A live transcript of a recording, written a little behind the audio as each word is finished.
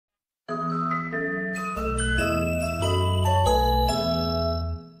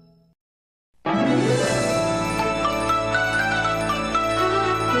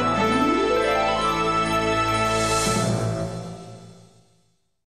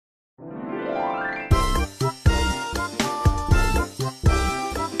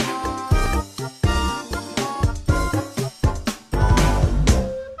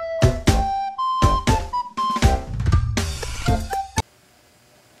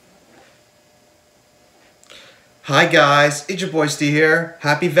Hi guys, it's your boy Steve here.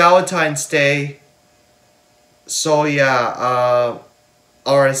 Happy Valentine's Day. So yeah,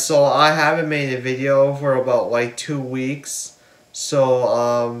 alright, so I haven't made a video for about like 2 weeks.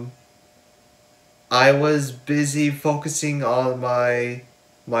 So I was busy focusing on my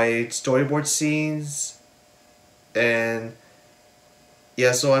storyboard scenes, and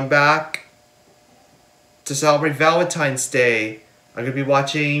yeah, so I'm back to celebrate Valentine's Day. I'm gonna be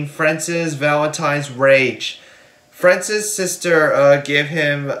watching France's Valentine's Rage. France's sister gave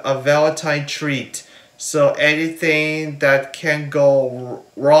him a Valentine treat, so anything that can go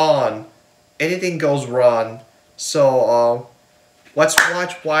wrong, anything goes wrong. So let's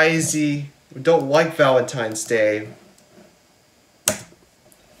watch why is he don't like Valentine's Day.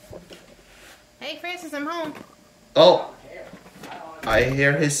 Hey Francis, I'm home. Oh, I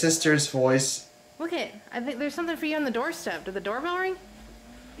hear his sister's voice. Look it, I think there's something for you on the doorstep. Did the doorbell ring?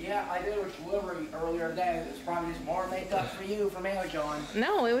 Yeah, I did a delivery earlier today. It's probably just more makeup for you from Amazon.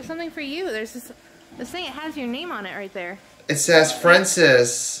 No, it was something for you. There's this thing, it has your name on it right there. It says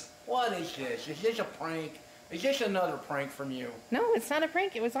Francis. What is this? Is this a prank? Is this another prank from you? No, it's not a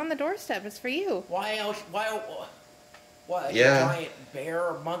prank. It was on the doorstep. It's for you. Why else? Why? What? Yeah. A giant bear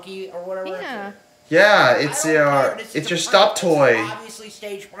or monkey or whatever? Yeah. Yeah, it's your stop toy. It's obviously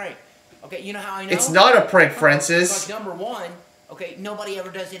stage prank. Okay, you know how I know? It's not a prank, Francis. Because number one, okay, nobody ever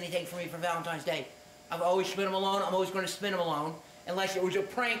does anything for me for Valentine's Day. I've always spent them alone. I'm always going to spend them alone. Unless it was a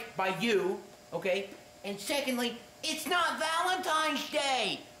prank by you, okay? And secondly, it's not Valentine's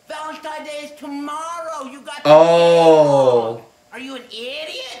Day. Valentine's Day is tomorrow. You got the Oh. Are you an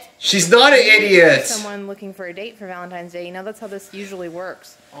idiot? She's not an idiot. Someone looking for a date for Valentine's Day. You know, that's how this usually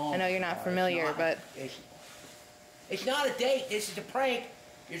works. I know you're not familiar, but... It's not a date. This is a prank.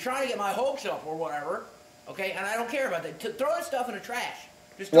 You're trying to get my hopes up or whatever, okay? And I don't care about that. Throw that stuff in the trash.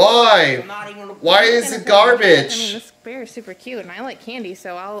 Just Why? I'm not even Why is it garbage? I mean, this bear is super cute, and I like candy,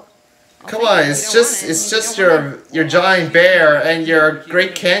 so I'll Come on, it's just your giant bear and your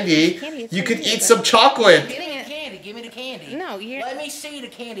great candy. You could eat some chocolate. Give me the candy. Give me the candy. No, you're... Let me see the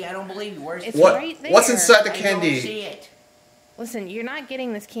candy. I don't believe you. Where's It's the right there. What's inside the I don't candy? see it. Listen, you're not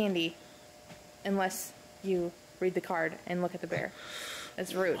getting this candy unless you read the card and look at the bear.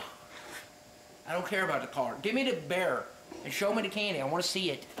 That's rude. I don't care about the card. Give me the bear and show me the candy. I want to see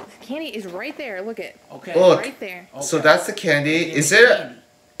it. The candy is right there. Look it. Okay. Look. Right there. Okay. So that's the candy. Give me Is the it candy.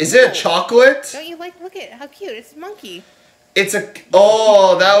 is it a chocolate? Don't you like? Look at how cute. It's a monkey. It's a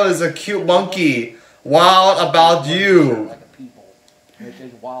oh, that was a cute monkey. Wild about you. Like a people. It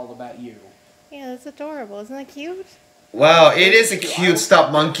is wild about you. Yeah, that's adorable. Isn't that cute? Wow, it is a cute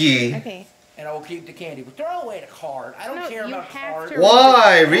stuffed monkey. Okay. And I will keep the candy. But throw away the card. I don't No, care you about the have card. to-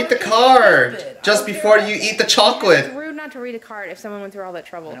 Why? Read the Stupid. card I just don't before care you about eat the It's chocolate. rude not to read a card if someone went through all that I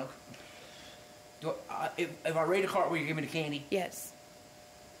trouble. don't- if I read the card, will you give me the candy? Yes.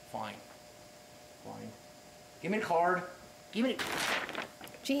 Fine. Fine. Give me the card. Give me the...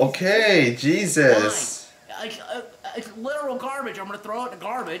 Jeez. Okay, Jesus. Fine. It's literal garbage. I'm going to throw it in the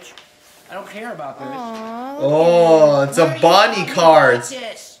garbage. I don't care about this. Aww. Oh, it's Why a are you Bonnie talking card. about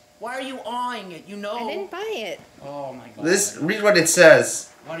this? Why are you awing it? You know. I didn't buy it. Oh my god. This read what it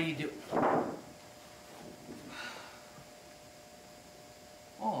says. What do you do?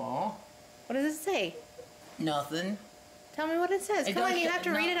 Aw. What does it say? Nothing. Tell me what it says. It Come on, doesn't- you have to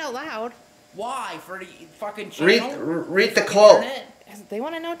no. read it out loud. Why? For the fucking Read channel? read the Fucking quote. internet? They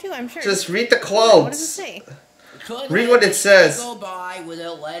want to know too, I'm sure. Just read the What does it quotes. say? Couldn't Read let what it this says. Go by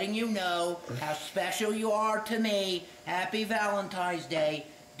without letting you know how special you are to me. Happy Valentine's Day,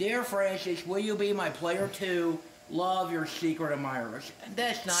 dear Francis. Will you be my player 2? Love, your secret admirers.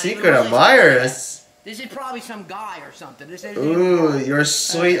 That's not even Secret really- admirers. This is probably some guy or something. This isn't Ooh, even- your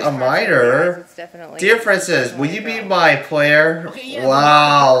sweet As far as I admirer. realize, it's definitely... Dear Francis, will you be my player? Okay, yeah,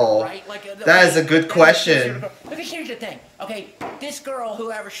 Wow. right? Like, That is a good question. Okay, here's the thing. Okay, this girl,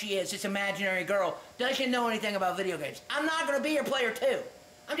 whoever she is, this imaginary girl, doesn't know anything about video games. I'm not going to be your player 2.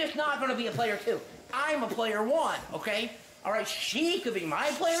 I'm just not going to be a player 2. I'm a player 1, okay? All right, she could be my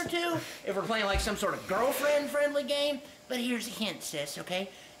player 2 if we're playing like some sort of girlfriend-friendly game. But here's a hint, sis, okay?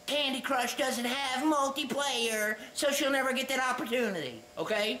 Candy Crush doesn't have multiplayer, so she'll never get that opportunity,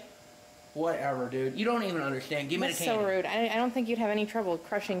 okay? Whatever, dude. You don't even understand. Give me That's the so candy. rude. I don't think you'd have any trouble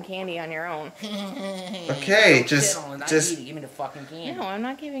crushing candy on your own. Okay, Don't just- sit on it. I just- need it. Give me the fucking candy. No, I'm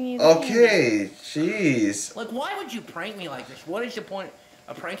not giving you the candy. Okay, jeez. Like, why would you prank me like this? What is the point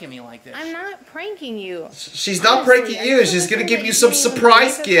of pranking me like this? I'm not pranking you. She's not Honestly, pranking are you. She's gonna saying give that you some didn't even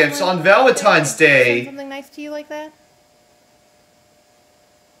surprise believe that gifts someone on Valentine's said Day. something nice to you like that?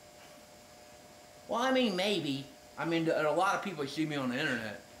 Well, I mean, maybe. I mean, a lot of people see me on the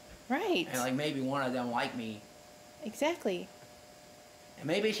internet, Right. and like maybe one of them like me. Exactly. And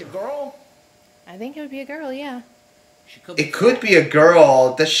maybe it's a girl. I think it would be a girl, yeah. She could be It could be a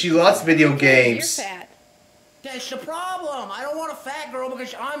girl that she loves video games. You're fat. That's the problem. I don't want a fat girl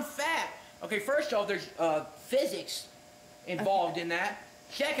because I'm fat. Okay, first off, there's physics involved in that.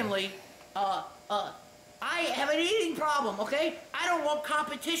 Secondly, I have an eating problem, okay? I don't want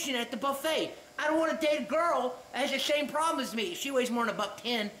competition at the buffet. I don't want to date a girl that has the same problem as me. If she weighs more than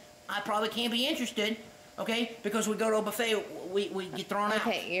 $110, I probably can't be interested, okay? Because we go to a buffet, we get thrown out.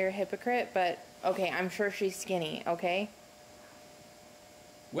 Okay, you're a hypocrite, but okay, I'm sure she's skinny, okay?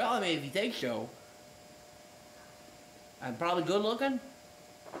 Well, I mean, if you think so. I'm probably good looking.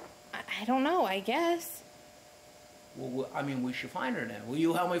 I don't know, I guess. Well, I mean, we should find her then. Will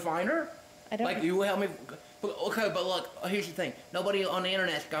you help me find her? I don't Like, you will help me? Okay, but look, here's the thing. Nobody on the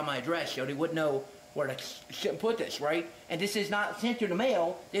internet's got my address, so they wouldn't know where to put this, right? And this is not sent through the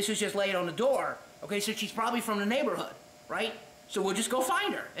mail. This was just laid on the door. Okay, so she's probably from the neighborhood, right? So we'll just go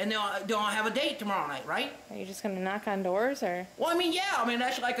find her, and they'll have a date tomorrow night, right? Are you just gonna knock on doors, or? Well, I mean, yeah. I mean,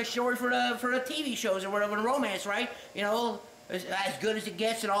 that's like a story for the TV shows or whatever, in romance, right? You know, as good as it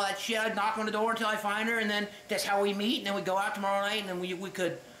gets and all that shit. I'd knock on the door until I find her, and then that's how we meet, and then we go out tomorrow night, and then we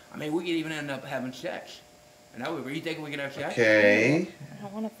could, I mean, we could even end up having sex. And that were you thinking we could have sex? Okay. I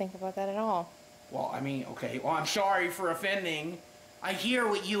don't want to think about that at all. Well, I mean, okay. Well, I'm sorry for offending. I hear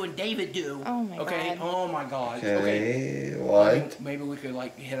what you and David do. Oh my okay? God. Oh my God. Okay. What? Maybe we could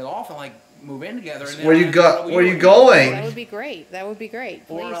like hit it off and like move in together. And Where you going? That would be great. That would be great.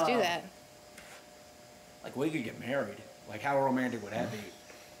 Please do that. Like we could get married. Like how romantic would that be?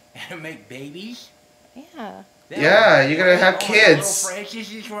 And make babies. Yeah. Yeah, you're gonna have kids.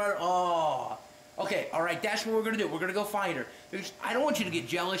 Oh. Okay, all right, that's what we're going to do. We're going to go find her. I don't want you to get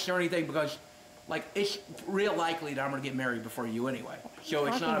jealous or anything because, like, it's real likely that I'm going to get married before you anyway. So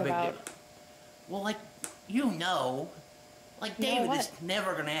it's not a big deal. Well, like, you know, like, David is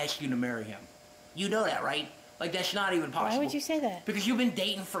never going to ask you to marry him. You know that, right? Like, that's not even possible. Why would you say that? Because you've been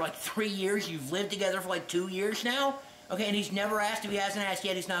dating for, like, 3 years. You've lived together for, like, 2 years now. Okay, and he's never asked. If he hasn't asked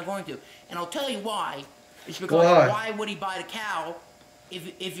yet, he's not going to. And I'll tell you why. It's because why would he buy the cow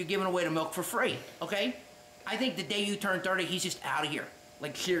if you're giving away the milk for free, okay? I think the day you turn 30, he's just out of here.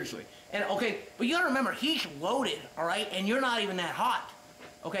 Like, seriously. And, okay, but you gotta remember, he's loaded, all right? And you're not even that hot,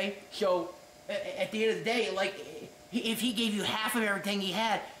 okay? So, at the end of the day, like, if he gave you half of everything he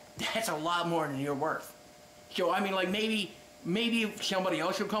had, that's a lot more than you're worth. So, I mean, like, maybe somebody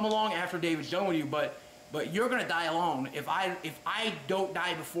else will come along after David's done with you, but you're gonna die alone. If I don't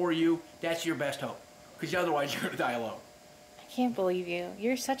die before you, that's your best hope. Because otherwise, you're gonna die alone. I can't believe you.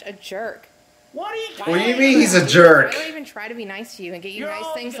 You're such a jerk. What do you mean he's a jerk? I don't even try to be nice to you and get you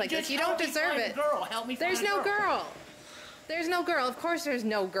nice things like this. You don't deserve it. There's no girl. There's no girl. Of course there's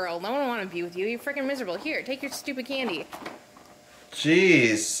no girl. No one will want to be with you. You're freaking miserable. Here, take your stupid candy.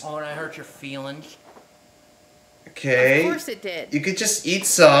 Jeez. Oh, and I hurt your feelings. Okay. Of course it did. You could just eat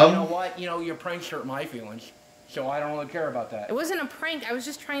some. You know what? You know, your pranks hurt my feelings. So I don't really care about that. It wasn't a prank. I was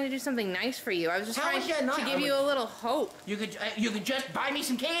just trying to do something nice for you. I was just trying to give you a little hope. You could just buy me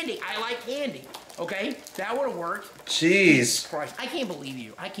some candy. I like candy. Okay? That would have worked. Jeez. Christ. I can't believe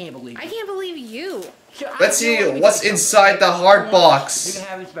you. I can't believe you. I can't believe you. Let's see what's inside the hard box. You can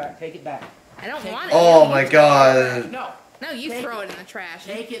have this back. Take it back. I don't want it. Oh my God. No. No, you throw it in the trash.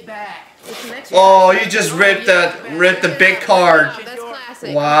 Take it back. Oh, you just ripped the big card. That's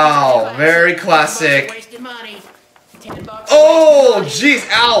classic. Wow, very classic. Wasted money. $10. Oh, jeez,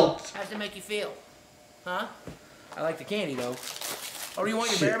 out. How's it make you feel? Huh? I like the candy though. Oh, do you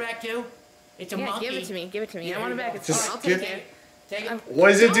want your bear back too? It's a monkey. Give it to me. Give it to me. I want it back. It's Just fine. I'll take it. Take it. What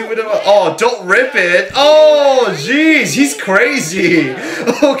does it do with it? Oh, don't rip it. Oh, jeez, he's crazy.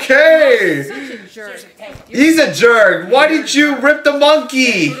 Okay. Such a jerk. He's a jerk. Why did you rip the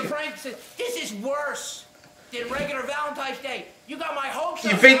monkey? This is worse than regular Valentine's Day. You got my hopes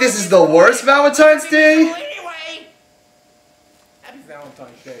up. You think this is the worst Valentine's Day? Anyway, happy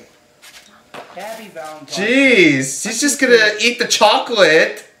Valentine's Day. Happy Valentine's Day. Jeez, he's just gonna eat the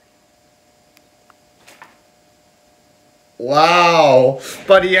chocolate. Wow.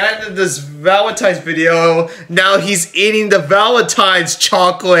 By the end of this Valentine's video, now he's eating the Valentine's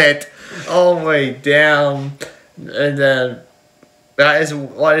chocolate. Oh my damn. And then that is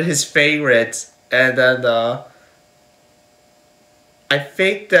one of his favorites. And then I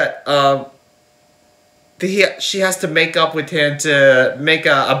think that she has to make up with him to make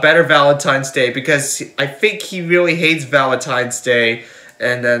a better Valentine's Day, because I think he really hates Valentine's Day.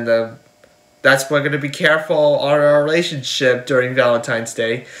 And then that's why we're going to be careful on our relationship during Valentine's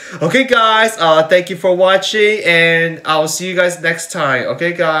Day. Okay, guys, thank you for watching, and I'll see you guys next time.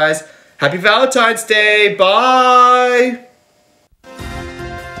 Okay, guys, Happy Valentine's Day. Bye.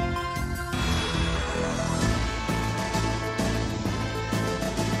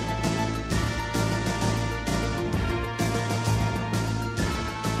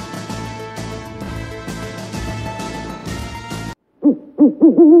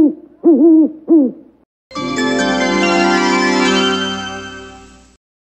 Mm-hmm.